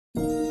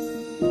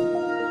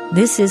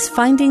This is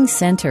Finding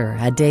Center,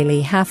 a daily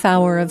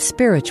half-hour of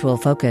spiritual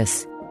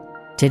focus.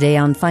 Today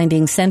on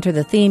Finding Center,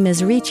 the theme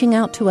is reaching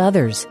out to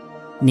others.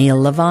 Neil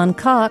Levon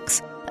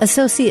Cox,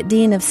 Associate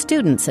Dean of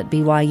Students at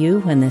BYU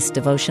when this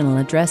devotional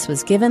address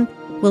was given,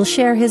 will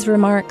share his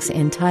remarks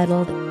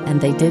entitled, "And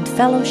They Did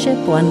Fellowship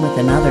One with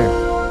Another."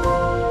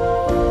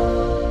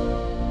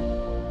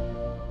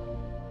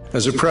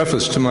 As a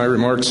preface to my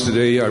remarks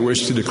today, I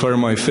wish to declare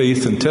my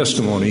faith and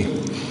testimony.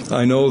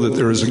 I know that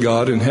there is a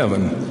God in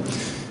heaven.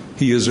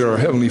 He is our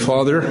Heavenly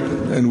Father,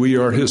 and we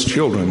are His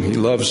children. He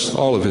loves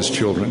all of His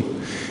children.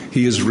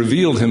 He has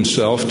revealed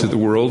Himself to the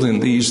world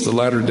in these, the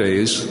latter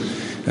days,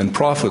 and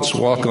prophets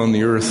walk on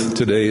the earth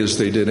today as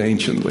they did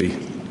anciently.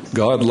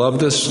 God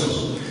loved us,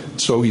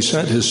 so He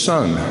sent His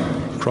Son,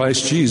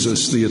 Christ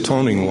Jesus, the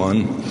atoning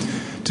one,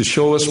 to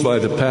show us by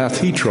the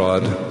path He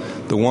trod,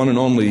 the one and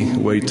only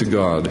way to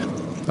God.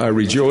 I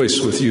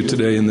rejoice with you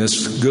today in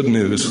this good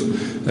news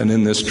and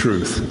in this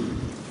truth.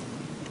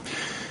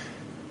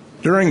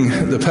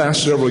 During the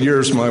past several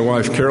years, my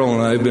wife Carol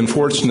and I have been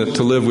fortunate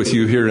to live with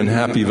you here in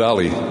Happy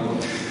Valley.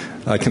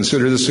 I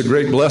consider this a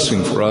great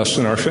blessing for us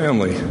and our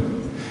family.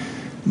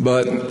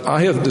 But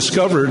I have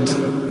discovered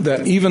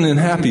that even in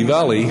Happy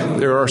Valley,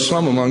 there are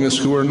some among us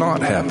who are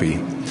not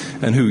happy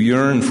and who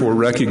yearn for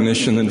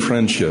recognition and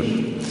friendship.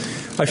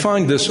 I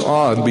find this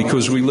odd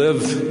because we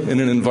live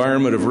in an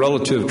environment of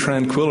relative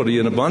tranquility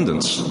and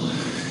abundance.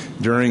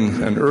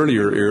 During an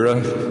earlier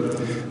era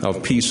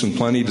of peace and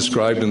plenty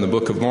described in the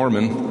Book of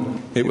Mormon,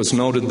 it was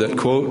noted that,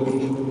 quote,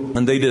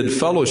 "And they did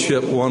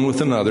fellowship one with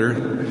another,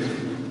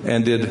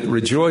 and did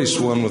rejoice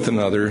one with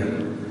another,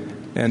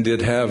 and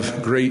did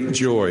have great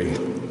joy,"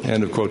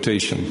 end of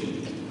quotation.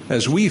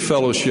 As we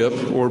fellowship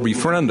or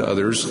befriend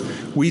others,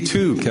 we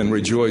too can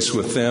rejoice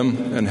with them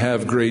and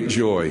have great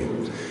joy.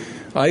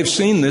 I've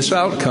seen this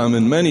outcome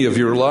in many of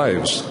your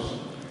lives,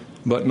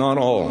 but not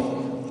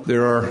all.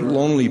 There are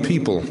lonely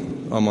people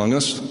among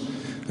us,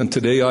 and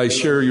today I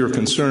share your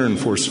concern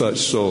for such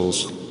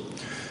souls.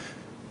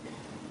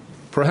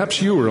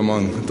 Perhaps you are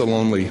among the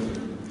lonely.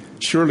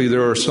 Surely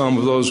there are some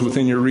of those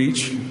within your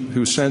reach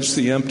who sense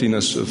the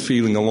emptiness of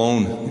feeling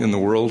alone in the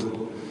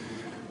world.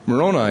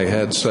 Moroni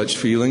had such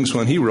feelings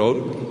when he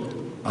wrote,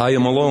 "I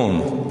am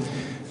alone,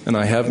 and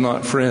I have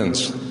not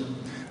friends."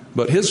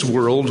 But his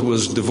world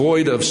was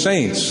devoid of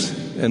saints,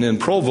 and in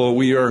Provo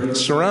we are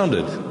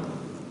surrounded.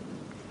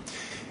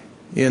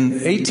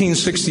 In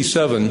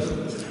 1867,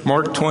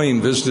 Mark Twain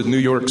visited New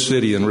York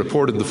City and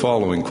reported the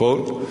following,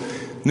 quote,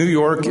 "New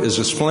York is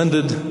a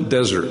splendid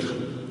desert,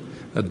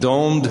 a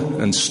domed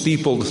and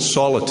steepled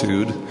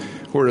solitude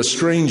where a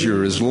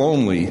stranger is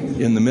lonely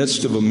in the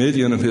midst of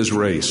 1,000,000 of his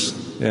race,"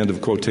 end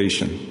of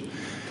quotation.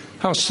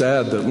 How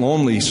sad that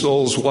lonely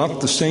souls walk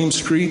the same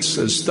streets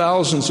as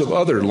thousands of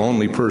other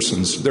lonely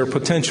persons, their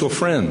potential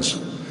friends.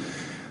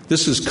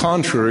 This is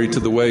contrary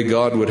to the way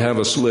God would have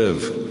us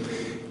live.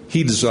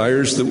 He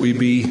desires that we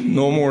be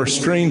no more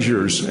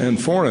strangers and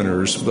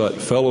foreigners,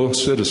 but fellow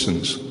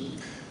citizens.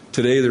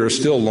 Today there are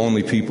still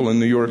lonely people in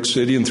New York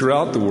City and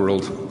throughout the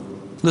world.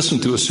 Listen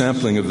to a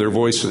sampling of their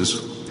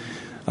voices.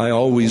 "I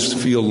always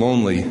feel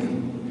lonely,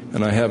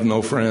 and I have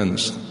no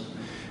friends.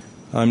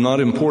 I'm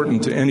not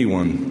important to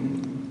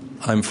anyone.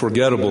 I'm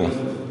forgettable.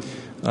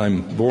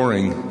 I'm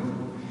boring.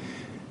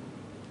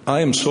 I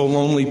am so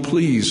lonely,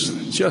 please,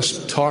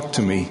 just talk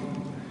to me."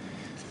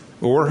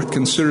 Or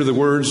consider the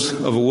words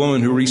of a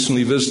woman who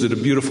recently visited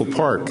a beautiful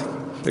park.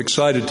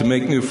 Excited to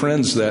make new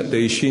friends that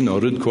day, she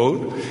noted,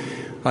 quote,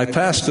 "I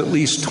passed at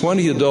least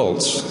 20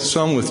 adults,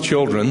 some with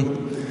children,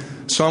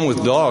 some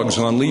with dogs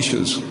on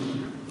leashes.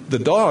 The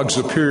dogs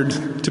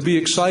appeared to be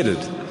excited,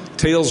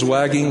 tails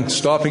wagging,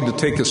 stopping to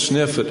take a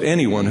sniff at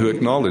anyone who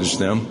acknowledged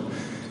them.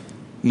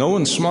 No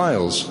one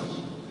smiles.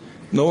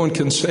 No one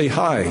can say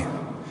hi.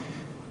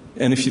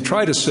 And if you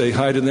try to say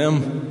hi to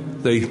them,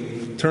 they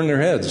turn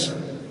their heads."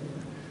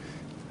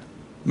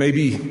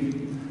 Maybe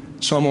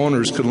some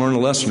owners could learn a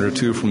lesson or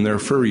two from their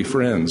furry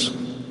friends.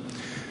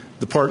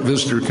 The park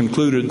visitor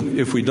concluded,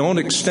 "If we don't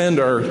extend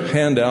our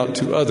hand out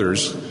to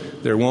others,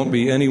 there won't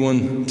be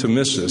anyone to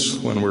miss us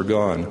when we're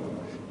gone,"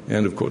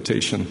 end of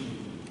quotation.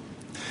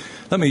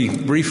 Let me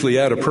briefly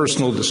add a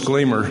personal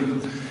disclaimer.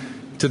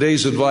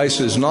 Today's advice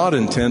is not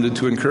intended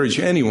to encourage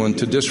anyone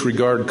to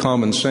disregard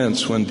common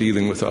sense when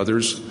dealing with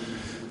others.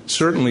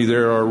 Certainly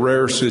there are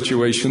rare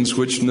situations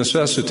which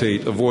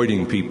necessitate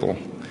avoiding people.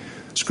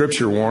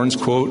 Scripture warns,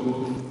 quote,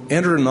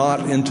 "Enter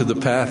not into the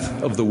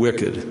path of the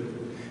wicked,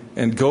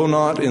 and go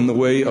not in the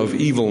way of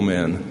evil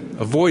men.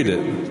 Avoid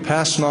it,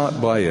 pass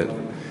not by it.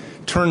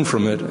 Turn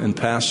from it and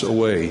pass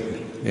away,"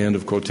 end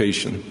of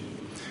quotation.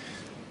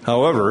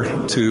 However,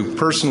 to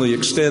personally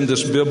extend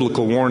this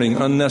biblical warning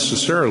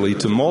unnecessarily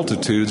to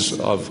multitudes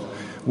of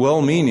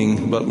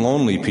well-meaning but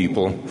lonely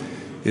people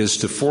is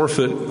to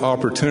forfeit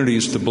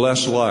opportunities to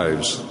bless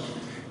lives,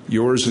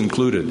 yours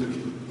included.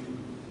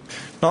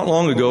 Not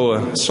long ago,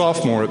 a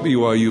sophomore at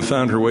BYU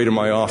found her way to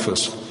my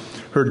office.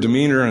 Her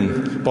demeanor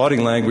and body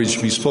language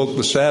bespoke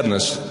the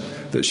sadness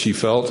that she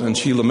felt, and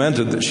she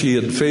lamented that she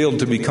had failed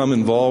to become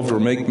involved or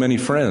make many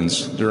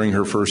friends during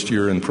her first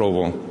year in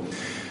Provo.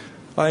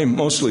 I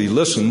mostly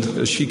listened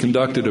as she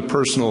conducted a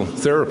personal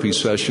therapy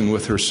session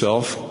with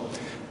herself,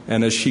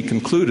 and as she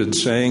concluded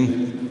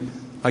saying,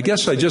 "I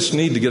guess I just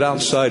need to get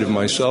outside of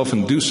myself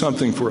and do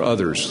something for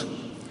others."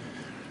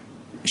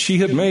 She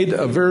had made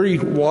a very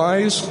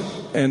wise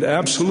and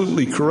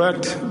absolutely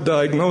correct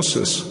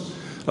diagnosis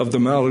of the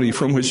malady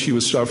from which she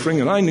was suffering,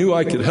 and I knew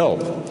I could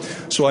help.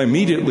 So I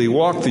immediately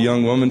walked the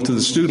young woman to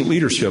the Student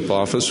Leadership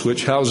Office,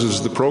 which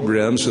houses the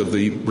programs of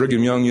the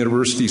Brigham Young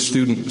University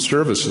Student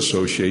Service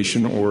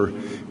Association, or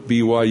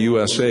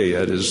BYUSA,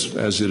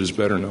 as it is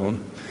better known.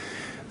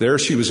 There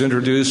she was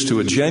introduced to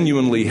a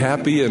genuinely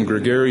happy and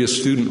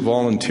gregarious student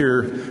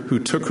volunteer who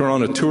took her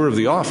on a tour of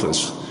the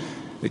office,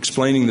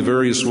 explaining the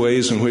various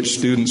ways in which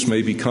students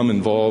may become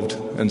involved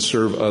and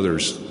serve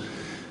others.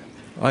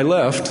 I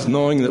left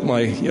knowing that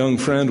my young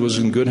friend was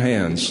in good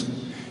hands.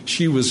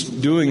 She was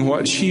doing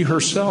what she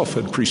herself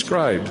had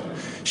prescribed.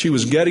 She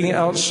was getting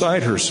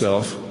outside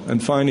herself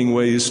and finding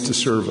ways to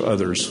serve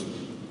others.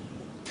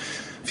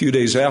 A few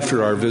days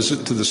after our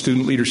visit to the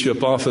Student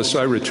Leadership Office,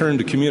 I returned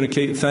to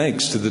communicate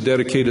thanks to the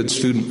dedicated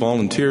student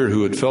volunteer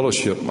who had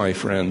fellowshipped my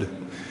friend.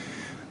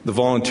 The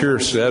volunteer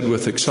said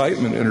with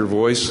excitement in her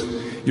voice,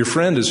 "Your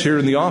friend is here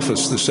in the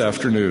office this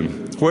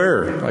afternoon."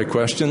 "Where?" I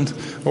questioned.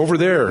 "Over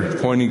there,"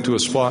 pointing to a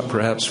spot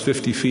perhaps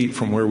 50 feet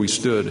from where we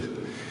stood.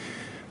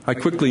 I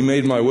quickly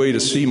made my way to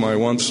see my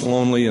once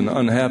lonely and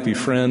unhappy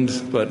friend,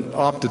 but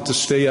opted to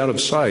stay out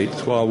of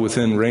sight while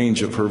within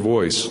range of her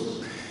voice.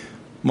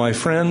 My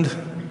friend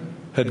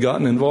had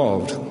gotten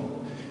involved,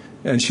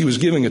 and she was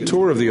giving a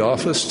tour of the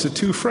office to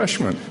 2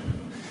 freshmen.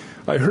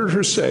 I heard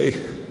her say,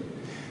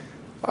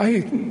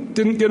 "I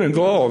didn't get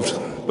involved,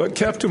 but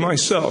kept to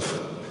myself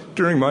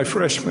during my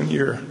freshman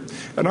year,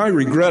 and I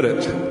regret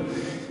it.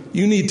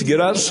 You need to get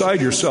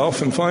outside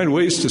yourself and find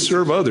ways to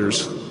serve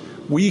others.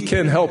 We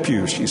can help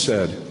you," she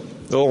said.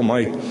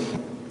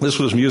 This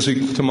was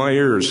music to my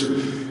ears.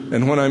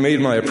 And when I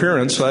made my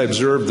appearance, I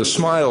observed the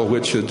smile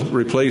which had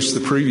replaced the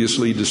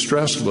previously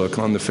distressed look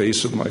on the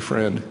face of my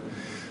friend.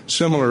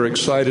 Similar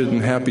excited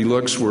and happy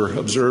looks were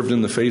observed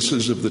in the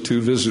faces of the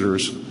 2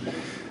 visitors.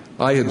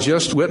 I had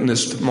just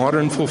witnessed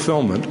modern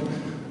fulfillment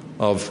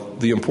of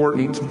the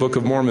important Book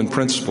of Mormon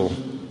principle,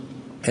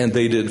 and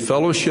they did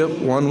fellowship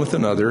one with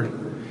another,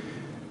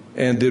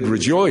 and did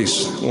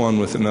rejoice one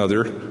with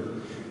another,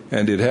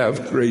 and did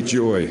have great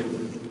joy.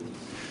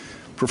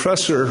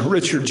 Professor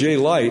Richard J.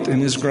 Light, in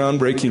his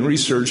groundbreaking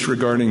research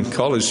regarding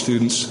college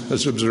students,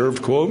 has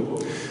observed,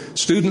 quote,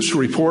 "Students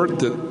report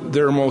that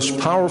their most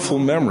powerful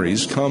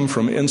memories come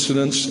from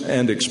incidents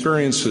and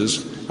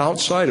experiences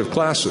outside of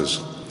classes,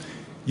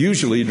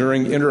 usually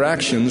during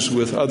interactions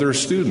with other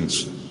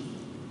students."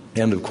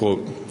 End of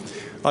quote.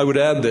 I would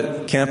add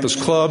that campus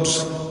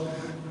clubs,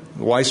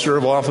 the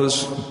Y-Serve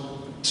office,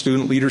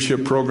 student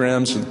leadership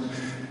programs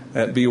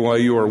at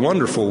BYU are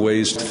wonderful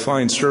ways to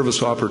find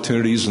service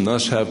opportunities and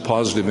thus have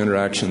positive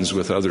interactions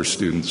with other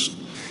students.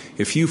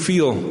 If you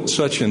feel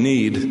such a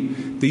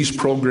need, these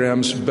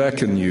programs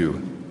beckon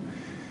you.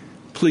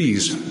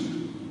 Please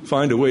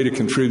find a way to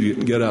contribute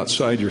and get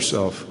outside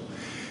yourself.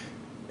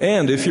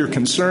 And if you're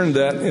concerned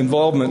that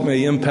involvement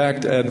may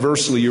impact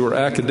adversely your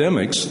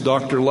academics,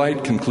 Dr.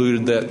 Light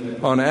concluded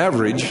that, on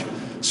average,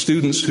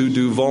 students who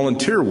do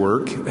volunteer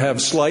work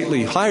have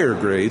slightly higher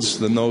grades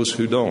than those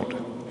who don't.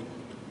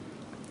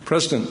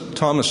 President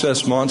Thomas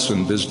S.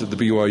 Monson visited the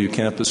BYU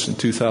campus in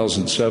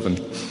 2007.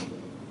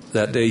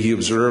 That day he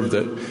observed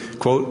that,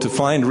 quote, "To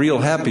find real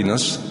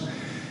happiness,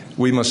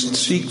 we must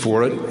seek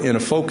for it in a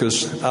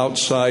focus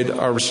outside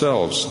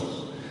ourselves.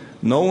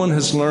 No one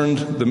has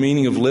learned the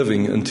meaning of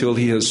living until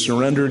he has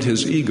surrendered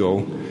his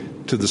ego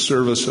to the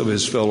service of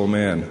his fellow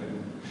man.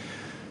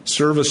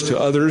 Service to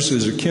others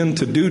is akin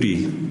to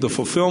duty, the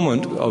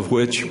fulfillment of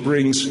which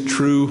brings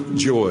true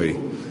joy."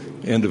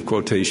 End of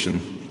quotation.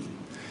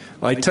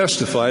 I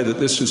testify that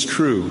this is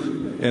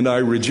true, and I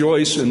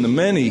rejoice in the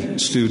many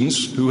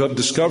students who have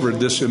discovered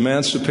this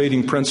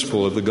emancipating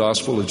principle of the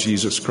gospel of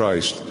Jesus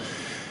Christ.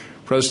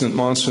 President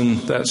Monson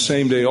that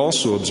same day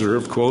also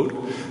observed, quote,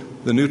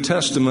 "The New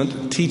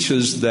Testament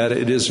teaches that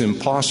it is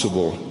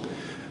impossible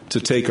to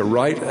take a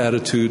right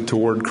attitude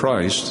toward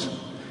Christ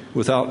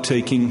without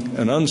taking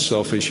an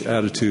unselfish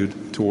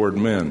attitude toward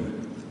men."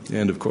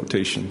 End of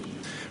quotation.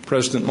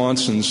 President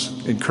Monson's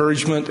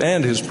encouragement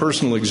and his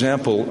personal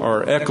example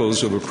are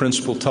echoes of a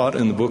principle taught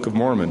in the Book of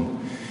Mormon.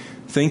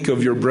 Think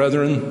of your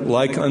brethren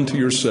like unto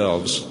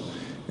yourselves,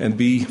 and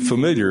be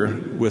familiar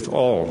with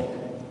all.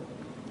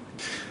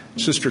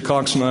 Sister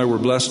Cox and I were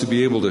blessed to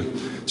be able to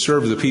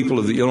serve the people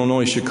of the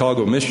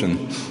Illinois-Chicago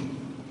mission.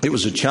 It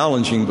was a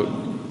challenging but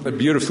a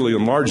beautifully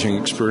enlarging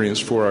experience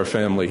for our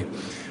family.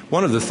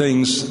 One of the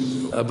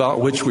things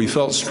about which we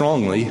felt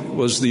strongly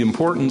was the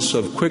importance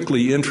of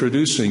quickly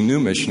introducing new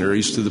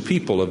missionaries to the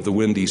people of the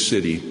Windy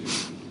City.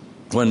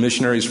 When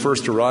missionaries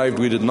first arrived,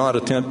 we did not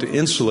attempt to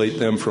insulate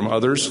them from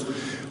others.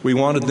 We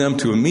wanted them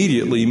to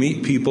immediately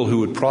meet people who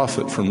would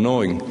profit from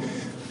knowing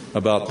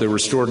about the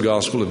restored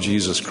gospel of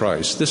Jesus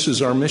Christ. This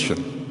is our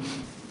mission.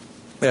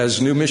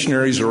 As new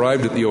missionaries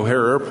arrived at the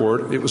O'Hare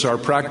Airport, it was our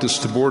practice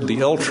to board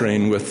the L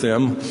train with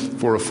them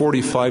for a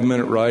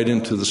 45-minute ride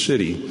into the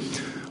city.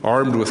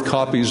 Armed with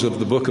copies of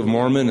the Book of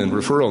Mormon and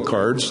referral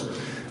cards,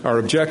 our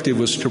objective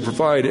was to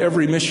provide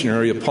every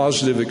missionary a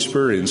positive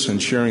experience in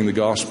sharing the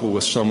gospel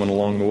with someone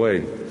along the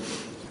way.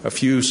 A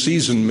few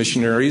seasoned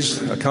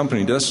missionaries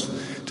accompanied us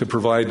to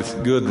provide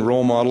good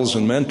role models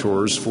and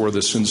mentors for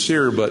the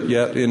sincere but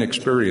yet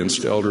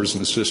inexperienced elders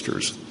and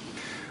sisters.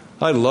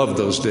 I loved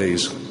those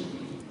days,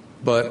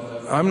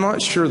 but I'm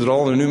not sure that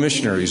all the new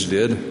missionaries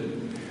did.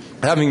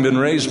 Having been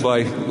raised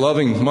by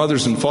loving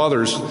mothers and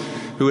fathers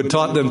who had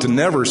taught them to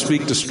never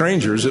speak to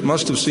strangers, it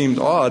must have seemed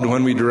odd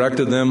when we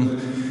directed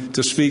them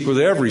to speak with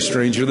every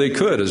stranger they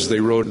could as they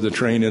rode the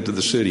train into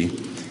the city.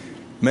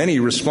 Many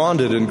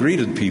responded and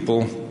greeted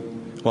people,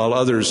 while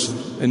others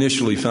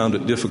initially found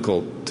it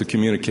difficult to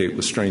communicate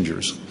with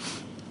strangers.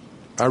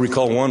 I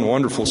recall one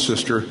wonderful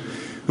sister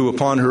who,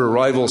 upon her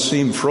arrival,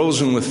 seemed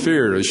frozen with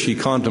fear as she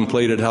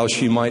contemplated how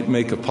she might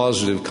make a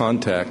positive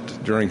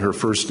contact during her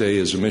first day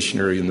as a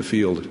missionary in the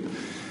field.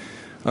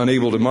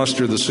 Unable to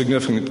muster the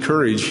significant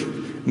courage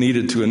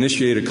needed to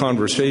initiate a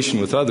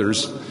conversation with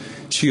others,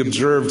 she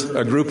observed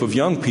a group of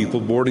young people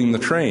boarding the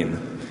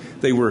train.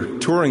 They were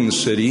touring the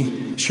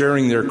city,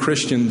 sharing their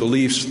Christian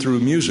beliefs through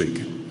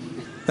music.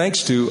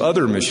 Thanks to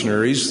other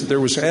missionaries, there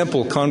was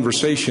ample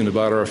conversation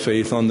about our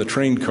faith on the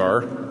train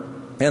car,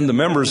 and the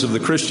members of the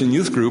Christian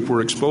youth group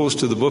were exposed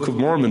to the Book of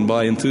Mormon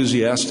by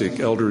enthusiastic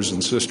elders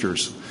and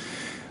sisters.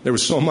 There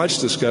was so much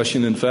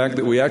discussion, in fact,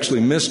 that we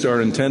actually missed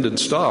our intended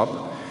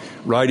stop,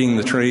 riding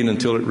the train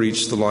until it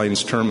reached the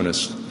line's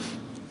terminus.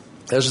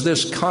 As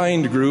this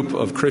kind group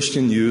of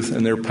Christian youth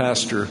and their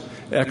pastor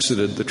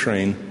exited the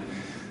train,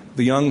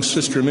 the young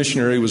sister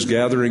missionary was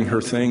gathering her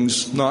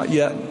things, not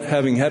yet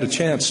having had a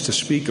chance to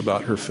speak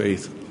about her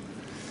faith.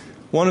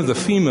 One of the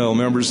female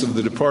members of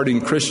the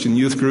departing Christian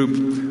youth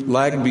group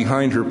lagged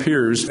behind her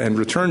peers and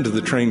returned to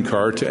the train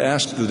car to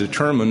ask the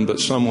determined but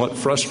somewhat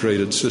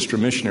frustrated sister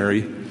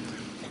missionary,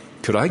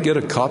 "Could I get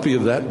a copy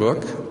of that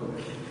book?"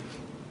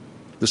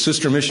 The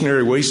sister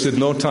missionary wasted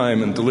no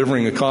time in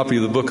delivering a copy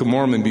of the Book of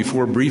Mormon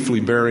before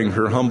briefly bearing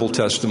her humble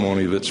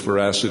testimony of its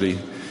veracity.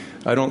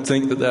 I don't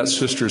think that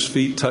sister's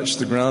feet touched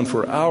the ground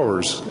for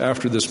hours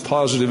after this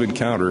positive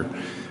encounter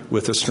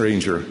with a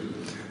stranger.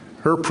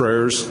 Her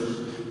prayers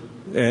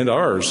and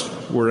ours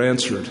were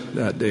answered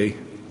that day.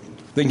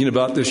 Thinking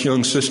about this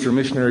young sister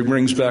missionary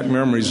brings back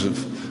memories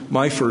of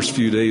my first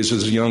few days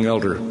as a young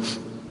elder.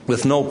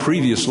 With no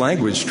previous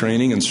language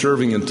training and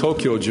serving in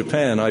Tokyo,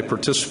 Japan, I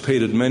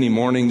participated many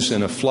mornings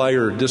in a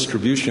flyer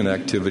distribution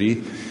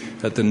activity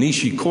at the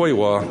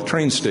Nishikoiwa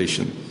train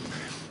station.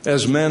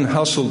 As men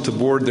hustled to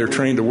board their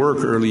train to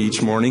work early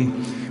each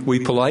morning, we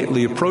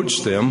politely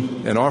approached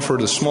them and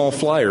offered a small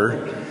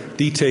flyer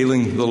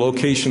detailing the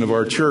location of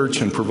our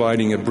church and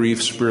providing a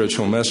brief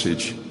spiritual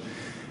message.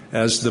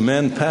 As the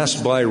men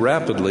passed by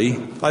rapidly,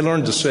 I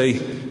learned to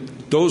say,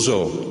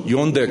 "Dozo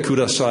yonde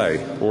kudasai,"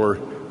 or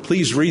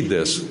 "Please read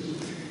this."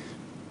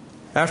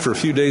 After a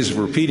few days of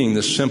repeating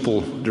this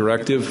simple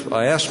directive,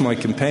 I asked my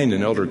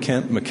companion, Elder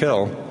Kent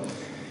McKell,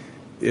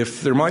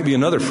 if there might be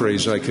another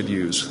phrase I could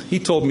use. He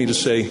told me to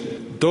say,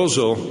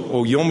 "Dozo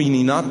o yomi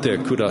ni natte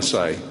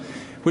kudasai,"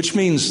 which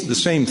means the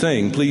same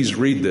thing, "Please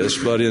read this,"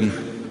 but in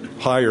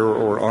higher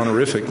or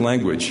honorific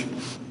language.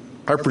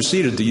 I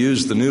proceeded to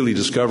use the newly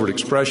discovered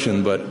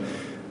expression, but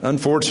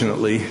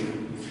unfortunately,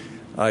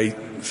 I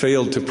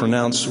failed to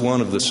pronounce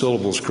one of the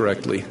syllables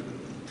correctly.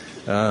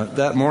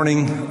 That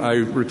morning, I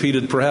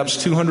repeated perhaps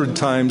 200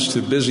 times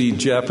to busy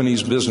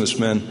Japanese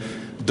businessmen,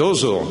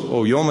 "Dozo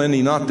o yome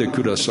ni natte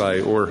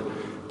kudasai," or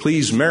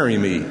 "Please marry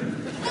me."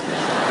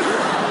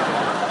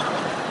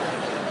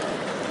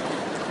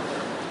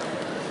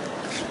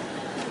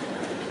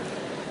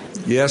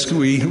 Yes,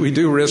 we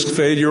do risk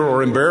failure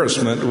or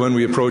embarrassment when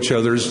we approach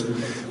others,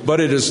 but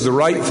it is the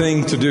right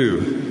thing to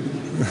do.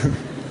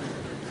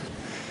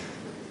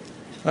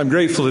 I'm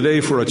grateful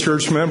today for a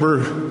church member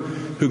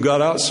who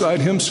got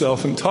outside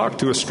himself and talked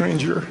to a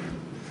stranger.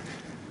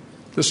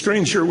 The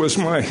stranger was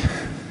my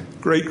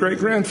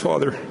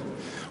great-great-grandfather,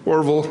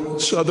 Orville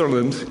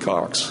Sutherland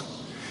Cox.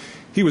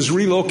 He was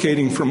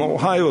relocating from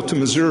Ohio to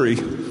Missouri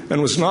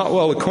and was not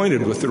well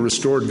acquainted with the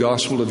restored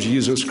gospel of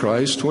Jesus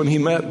Christ when he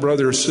met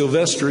Brother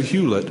Sylvester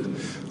Hewlett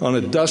on a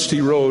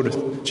dusty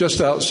road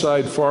just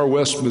outside Far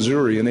West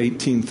Missouri in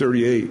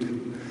 1838.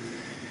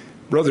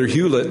 Brother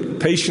Hewlett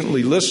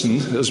patiently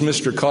listened as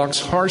Mr. Cox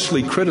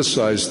harshly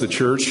criticized the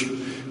church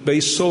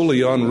based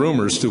solely on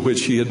rumors to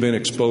which he had been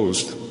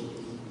exposed.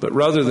 But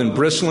rather than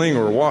bristling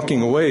or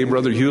walking away,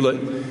 Brother Hewlett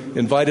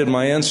invited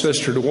my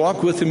ancestor to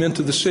walk with him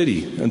into the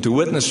city and to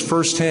witness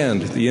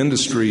firsthand the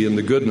industry and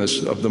the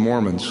goodness of the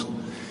Mormons.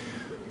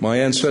 My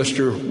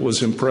ancestor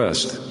was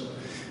impressed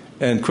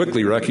and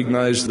quickly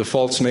recognized the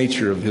false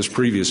nature of his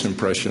previous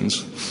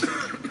impressions.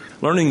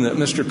 Learning that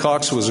Mr.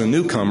 Cox was a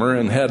newcomer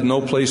and had no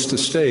place to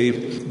stay,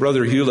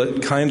 Brother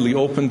Hewlett kindly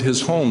opened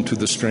his home to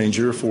the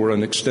stranger for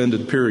an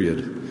extended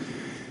period.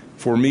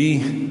 For me,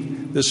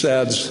 this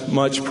adds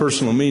much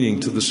personal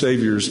meaning to the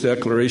Savior's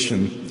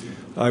declaration,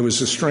 "I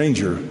was a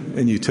stranger,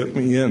 and you took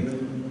me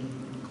in."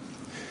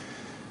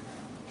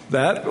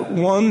 That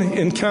one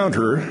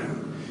encounter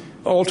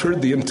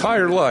altered the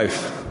entire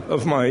life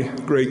of my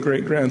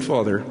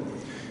great-great-grandfather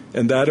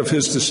and that of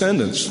his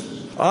descendants.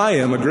 I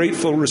am a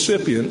grateful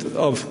recipient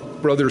of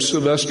Brother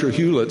Sylvester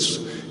Hewlett's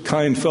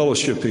kind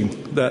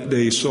fellowshipping that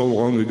day so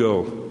long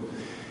ago.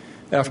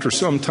 After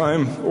some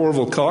time,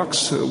 Orville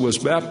Cox was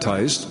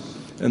baptized,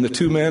 and the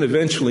two men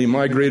eventually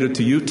migrated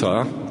to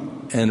Utah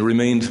and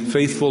remained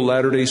faithful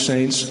Latter-day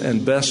Saints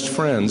and best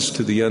friends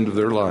to the end of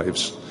their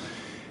lives.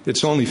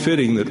 It's only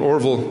fitting that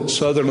Orville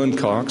Sutherland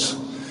Cox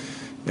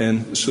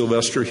and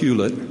Sylvester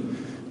Hewlett,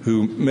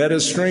 who met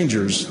as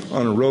strangers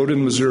on a road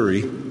in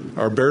Missouri,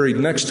 are buried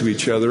next to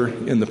each other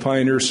in the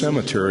Pioneer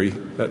Cemetery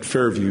at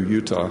Fairview,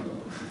 Utah.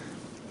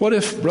 What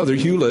if Brother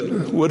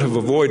Hewlett would have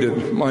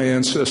avoided my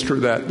ancestor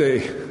that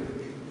day?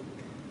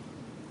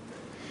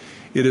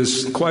 It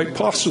is quite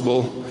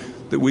possible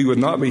that we would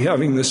not be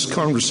having this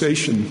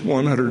conversation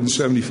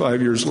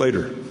 175 years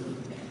later.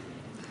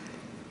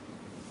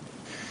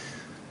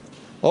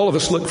 All of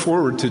us look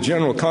forward to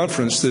General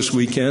Conference this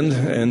weekend,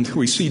 and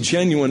we see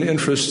genuine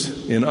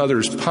interest in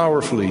others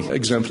powerfully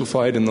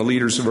exemplified in the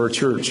leaders of our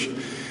church.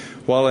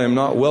 While I am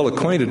not well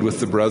acquainted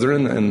with the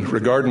brethren and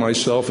regard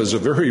myself as a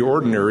very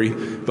ordinary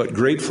but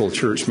grateful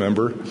church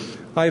member,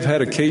 I've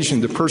had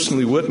occasion to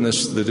personally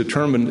witness the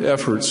determined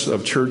efforts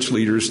of church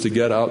leaders to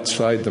get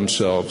outside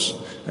themselves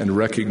and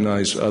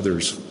recognize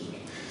others.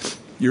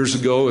 Years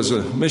ago, as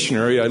a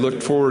missionary, I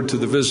looked forward to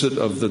the visit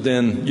of the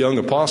then young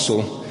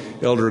apostle,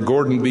 Elder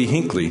Gordon B.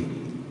 Hinckley.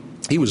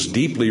 He was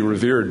deeply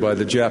revered by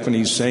the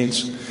Japanese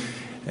saints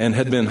and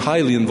had been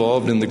highly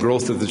involved in the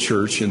growth of the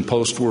church in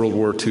post-World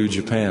War II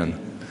Japan.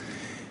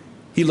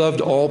 He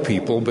loved all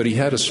people, but he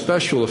had a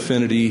special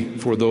affinity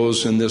for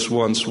those in this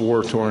once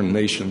war-torn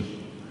nation.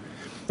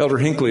 Elder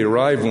Hinckley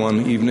arrived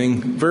one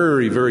evening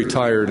very, very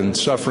tired and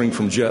suffering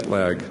from jet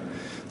lag.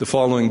 The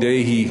following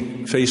day,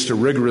 he faced a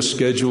rigorous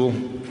schedule,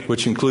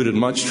 which included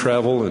much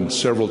travel and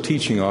several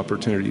teaching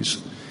opportunities.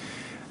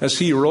 As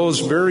he arose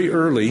very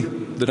early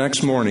the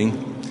next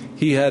morning,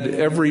 he had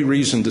every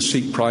reason to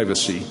seek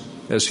privacy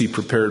as he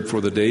prepared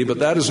for the day, but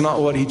that is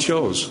not what he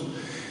chose.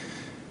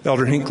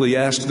 Elder Hinckley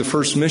asked the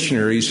first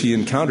missionaries he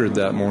encountered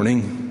that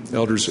morning,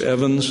 Elders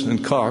Evans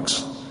and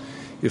Cox,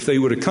 if they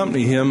would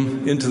accompany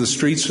him into the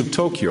streets of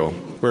Tokyo,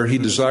 where he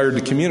desired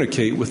to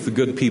communicate with the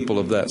good people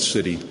of that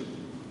city.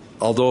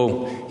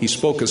 Although he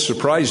spoke a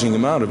surprising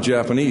amount of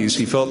Japanese,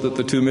 he felt that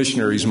the two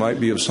missionaries might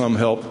be of some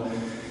help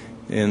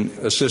in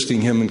assisting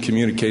him in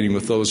communicating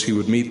with those he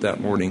would meet that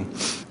morning.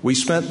 We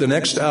spent the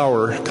next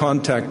hour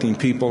contacting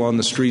people on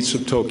the streets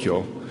of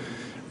Tokyo,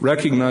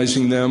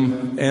 recognizing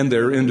them and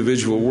their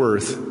individual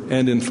worth,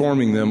 and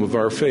informing them of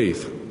our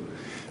faith.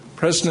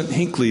 President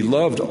Hinckley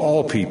loved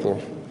all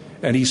people,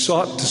 and he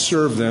sought to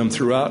serve them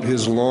throughout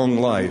his long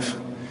life.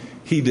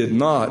 He did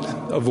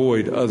not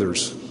avoid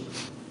others.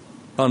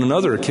 On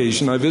another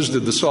occasion, I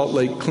visited the Salt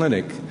Lake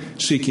Clinic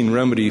seeking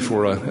remedy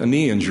for a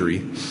knee injury.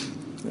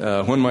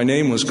 When my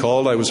name was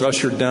called, I was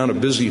ushered down a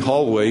busy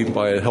hallway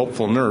by a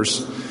helpful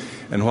nurse,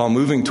 and while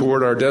moving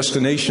toward our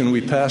destination,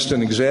 we passed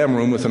an exam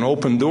room with an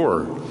open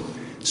door.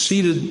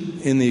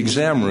 Seated in the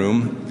exam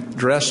room,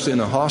 dressed in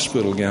a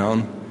hospital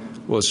gown,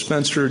 was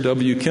Spencer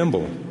W.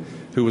 Kimball,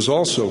 who was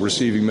also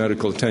receiving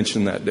medical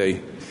attention that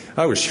day.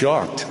 I was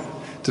shocked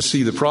to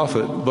see the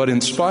prophet, but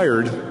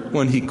inspired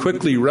when he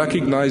quickly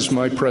recognized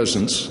my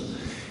presence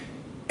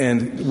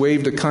and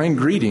waved a kind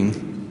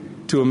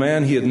greeting to a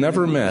man he had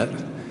never met,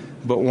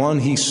 but one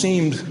he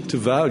seemed to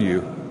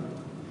value.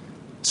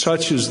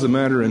 Such is the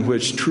manner in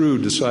which true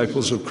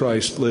disciples of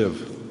Christ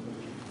live.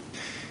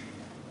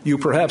 You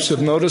perhaps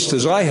have noticed,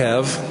 as I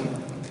have,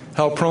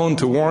 how prone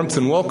to warmth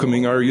and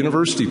welcoming our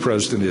university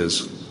president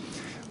is.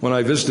 When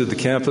I visited the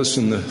campus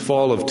in the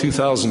fall of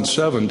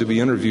 2007 to be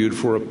interviewed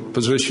for a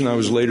position I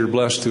was later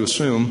blessed to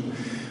assume,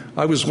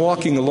 I was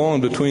walking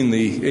along between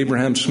the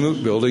Abraham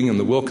Smoot Building and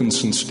the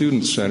Wilkinson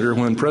Student Center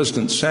when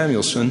President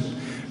Samuelson,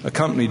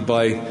 accompanied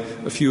by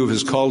a few of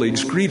his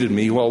colleagues, greeted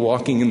me while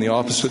walking in the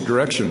opposite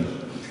direction.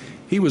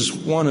 He was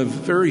one of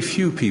very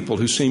few people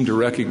who seemed to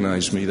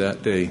recognize me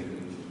that day.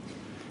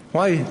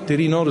 Why did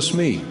he notice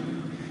me?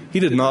 He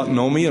did not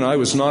know me, and I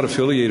was not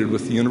affiliated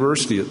with the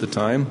university at the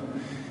time.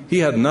 He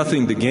had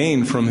nothing to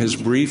gain from his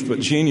brief but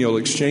genial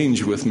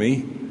exchange with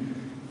me.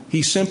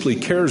 He simply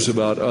cares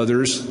about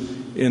others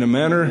in a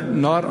manner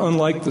not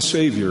unlike the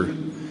Savior,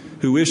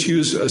 who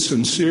issues a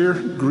sincere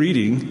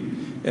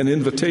greeting and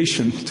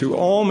invitation to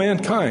all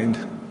mankind.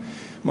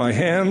 My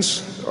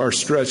hands are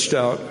stretched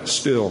out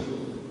still.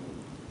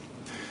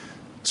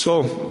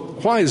 So,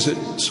 why is it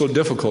so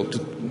difficult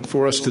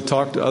for us to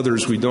talk to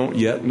others we don't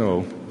yet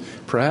know?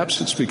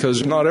 Perhaps it's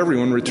because not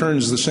everyone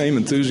returns the same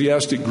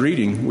enthusiastic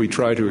greeting we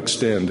try to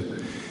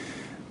extend.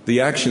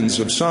 The actions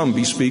of some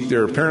bespeak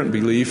their apparent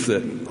belief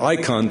that eye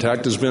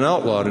contact has been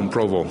outlawed in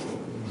Provo.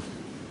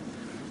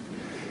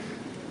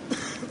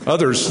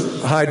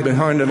 Others hide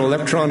behind an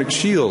electronic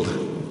shield.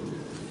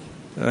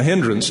 a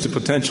hindrance to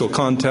potential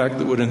contact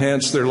that would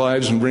enhance their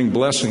lives and bring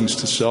blessings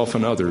to self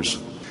and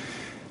others.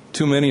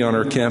 Too many on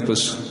our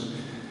campus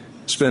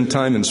spend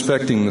time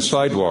inspecting the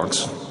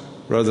sidewalks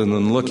rather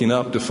than looking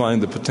up to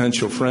find the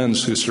potential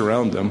friends who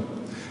surround them.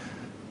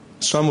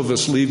 Some of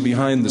us leave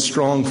behind the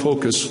strong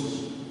focus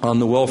on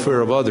the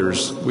welfare of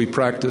others we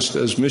practiced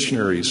as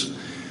missionaries.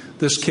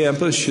 This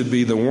campus should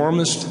be the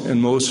warmest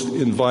and most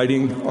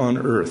inviting on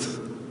earth.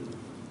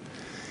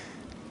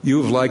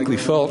 You have likely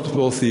felt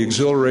both the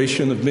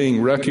exhilaration of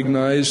being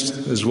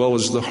recognized as well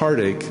as the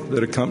heartache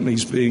that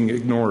accompanies being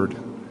ignored.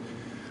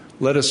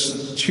 Let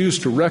us choose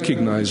to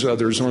recognize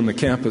others on the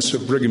campus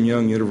of Brigham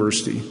Young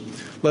University.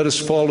 Let us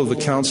follow the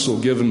counsel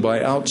given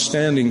by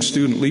outstanding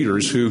student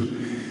leaders who,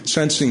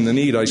 sensing the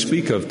need I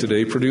speak of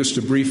today, produced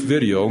a brief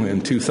video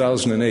in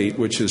 2008,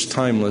 which is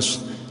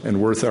timeless and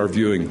worth our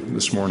viewing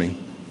this morning.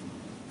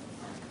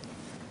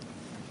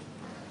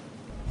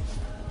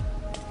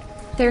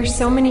 There are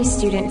so many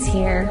students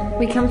here.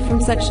 We come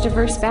from such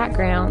diverse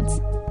backgrounds.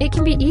 It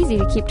can be easy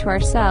to keep to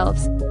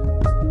ourselves.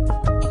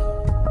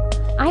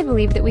 I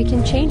believe that we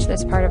can change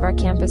this part of our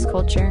campus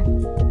culture.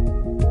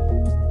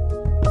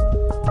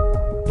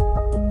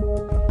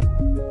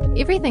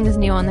 Everything is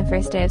new on the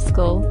first day of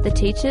school. The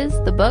teachers,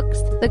 the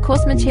books, the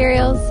course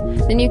materials,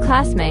 the new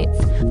classmates.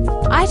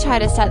 I try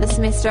to start the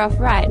semester off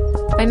right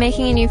by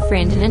making a new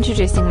friend and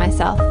introducing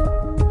myself.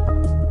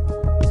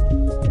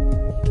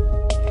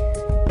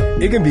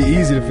 It can be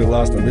easy to feel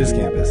lost on this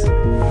campus.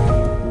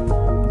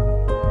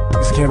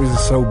 This campus is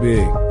so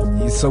big.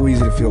 It's so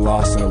easy to feel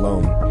lost and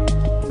alone.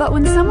 But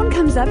when someone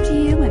comes up to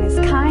you and is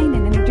kind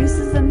and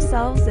introduces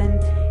themselves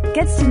and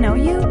gets to know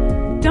you,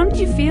 don't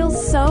you feel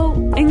so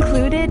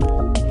included?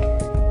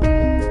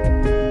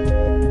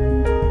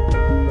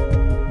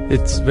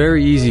 It's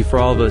very easy for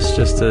all of us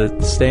just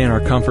to stay in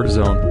our comfort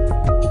zone.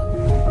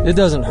 It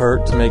doesn't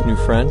hurt to make new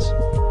friends.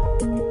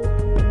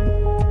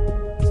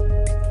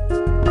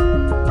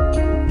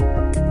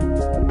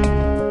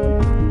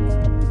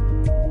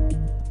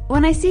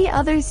 When I see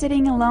others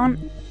sitting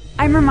alone,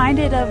 I'm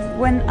reminded of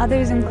when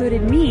others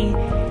included me,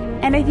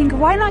 and I think,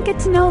 why not get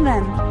to know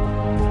them?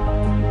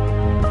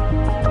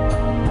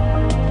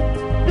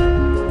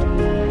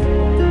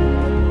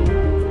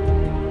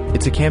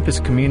 It's a campus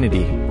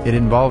community. It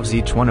involves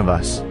each one of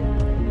us.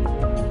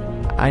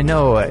 I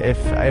know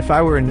if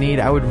I were in need,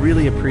 I would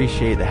really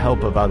appreciate the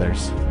help of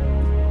others.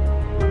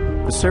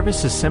 The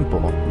service is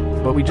simple,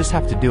 but we just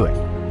have to do it.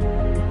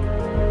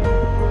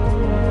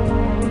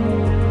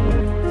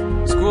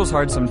 School's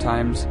hard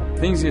sometimes.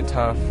 Things get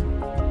tough.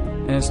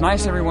 And it's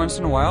nice every once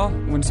in a while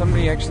when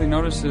somebody actually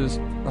notices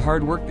the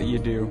hard work that you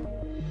do.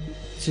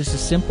 It's just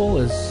as simple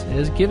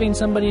as giving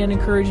somebody an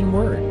encouraging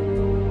word.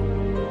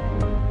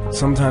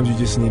 Sometimes you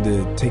just need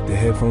to take the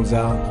headphones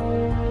out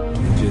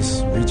and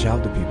just reach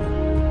out to people.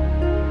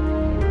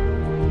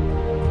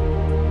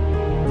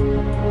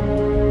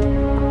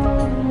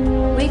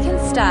 We can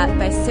start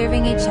by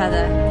serving each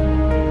other.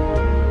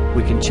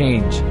 We can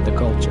change the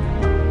culture.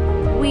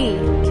 We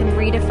can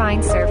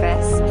redefine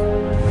service.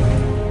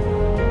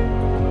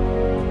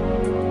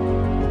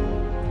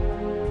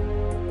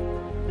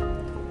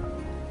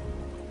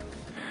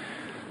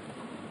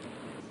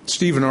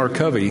 Stephen R.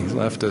 Covey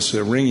left us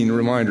a ringing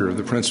reminder of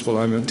the principle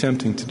I'm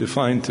attempting to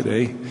define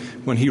today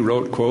when he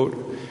wrote, quote,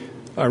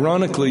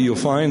 "Ironically, you'll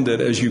find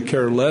that as you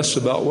care less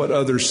about what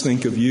others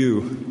think of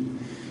you,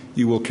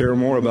 you will care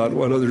more about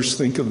what others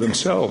think of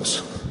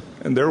themselves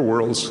and their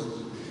worlds,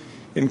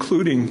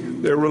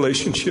 including their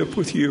relationship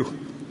with you."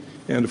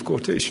 End of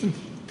quotation.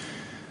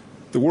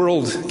 The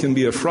world can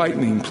be a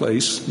frightening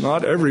place.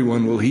 Not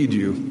everyone will heed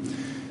you.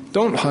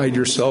 Don't hide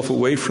yourself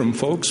away from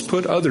folks.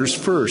 Put others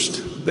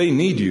first. They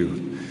need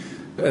you.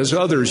 As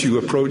others you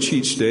approach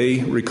each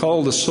day,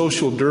 recall the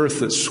social dearth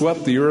that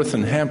swept the earth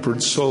and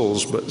hampered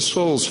souls, but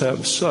souls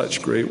have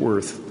such great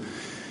worth.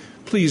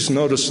 Please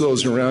notice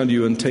those around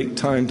you and take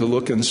time to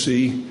look and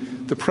see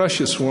the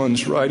precious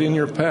ones right in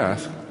your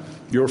path.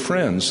 Your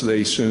friends,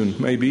 they soon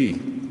may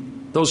be.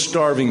 Those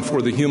starving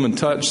for the human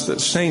touch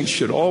that saints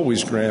should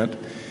always grant.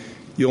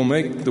 You'll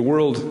make the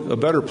world a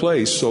better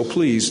place, so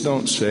please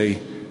don't say,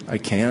 "I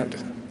can't."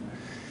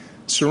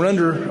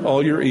 Surrender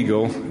all your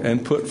ego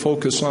and put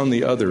focus on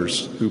the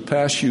others who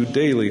pass you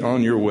daily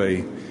on your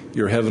way,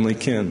 your heavenly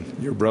kin,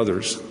 your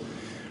brothers.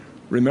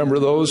 Remember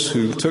those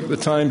who took the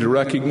time to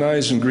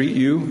recognize and greet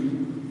you.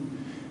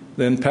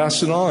 Then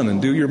pass it on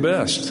and do your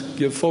best.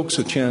 Give folks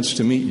a chance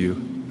to meet you.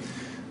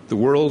 The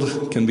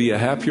world can be a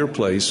happier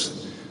place.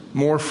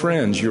 More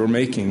friends you're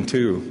making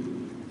too.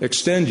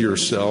 Extend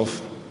yourself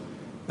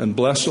and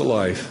bless a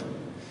life.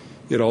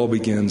 It all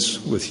begins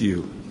with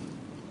you.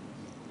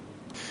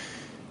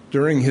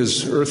 During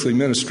his earthly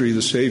ministry,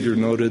 the Savior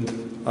noted,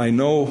 "I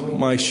know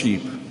my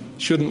sheep."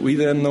 Shouldn't we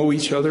then know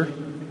each other?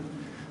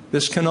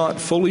 This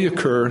cannot fully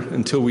occur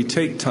until we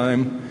take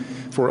time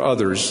for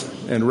others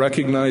and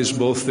recognize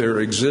both their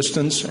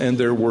existence and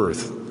their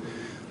worth.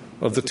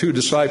 Of the two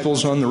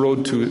disciples on the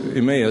road to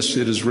Emmaus,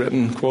 it is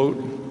written, quote,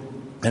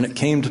 "And it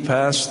came to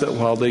pass that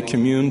while they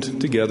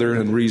communed together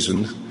and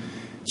reasoned,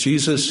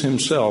 Jesus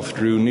himself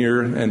drew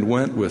near and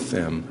went with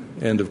them.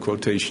 End of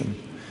quotation.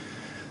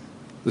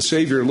 The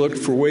Savior looked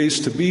for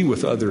ways to be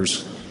with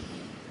others.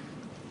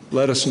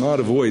 Let us not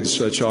avoid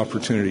such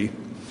opportunity.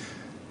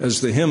 As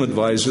the hymn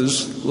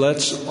advises,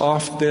 let's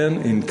oft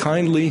then in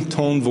kindly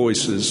toned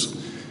voices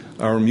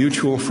our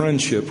mutual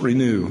friendship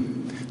renew,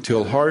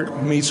 till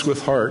heart meets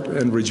with heart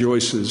and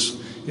rejoices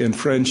in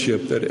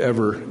friendship that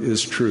ever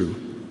is true.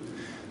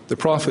 The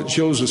prophet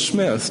Joseph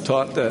Smith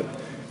taught that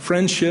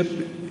friendship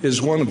is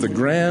one of the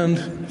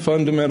grand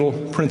fundamental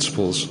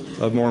principles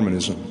of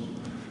Mormonism.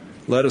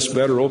 Let us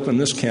better open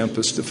this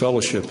campus to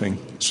fellowshipping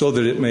so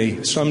that it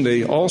may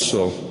someday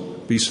also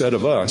be said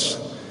of us,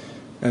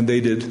 and they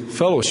did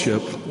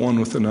fellowship one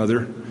with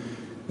another,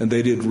 and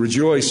they did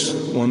rejoice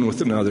one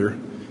with another,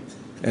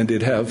 and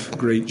did have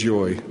great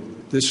joy.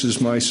 This is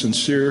my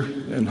sincere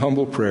and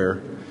humble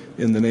prayer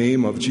in the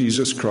name of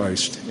Jesus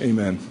Christ.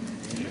 Amen.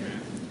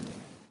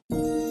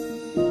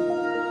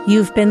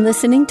 You've been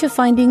listening to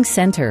Finding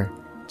Center.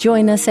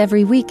 Join us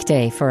every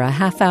weekday for a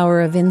half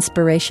hour of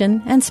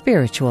inspiration and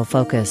spiritual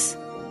focus.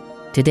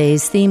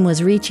 Today's theme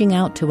was reaching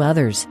out to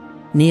others.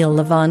 Neil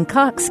Levon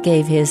Cox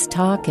gave his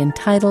talk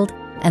entitled,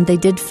 "And They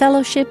Did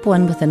Fellowship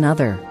One with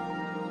Another."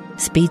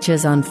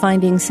 Speeches on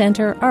Finding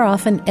Center are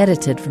often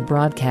edited for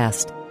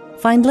broadcast.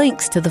 Find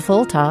links to the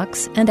full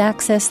talks and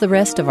access the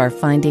rest of our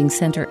Finding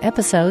Center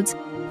episodes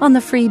on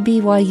the free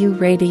BYU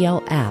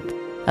Radio app,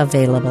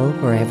 available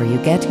wherever you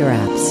get your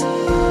apps.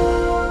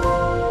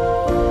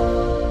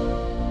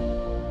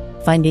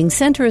 Finding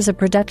Center is a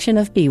production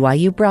of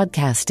BYU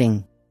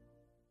Broadcasting.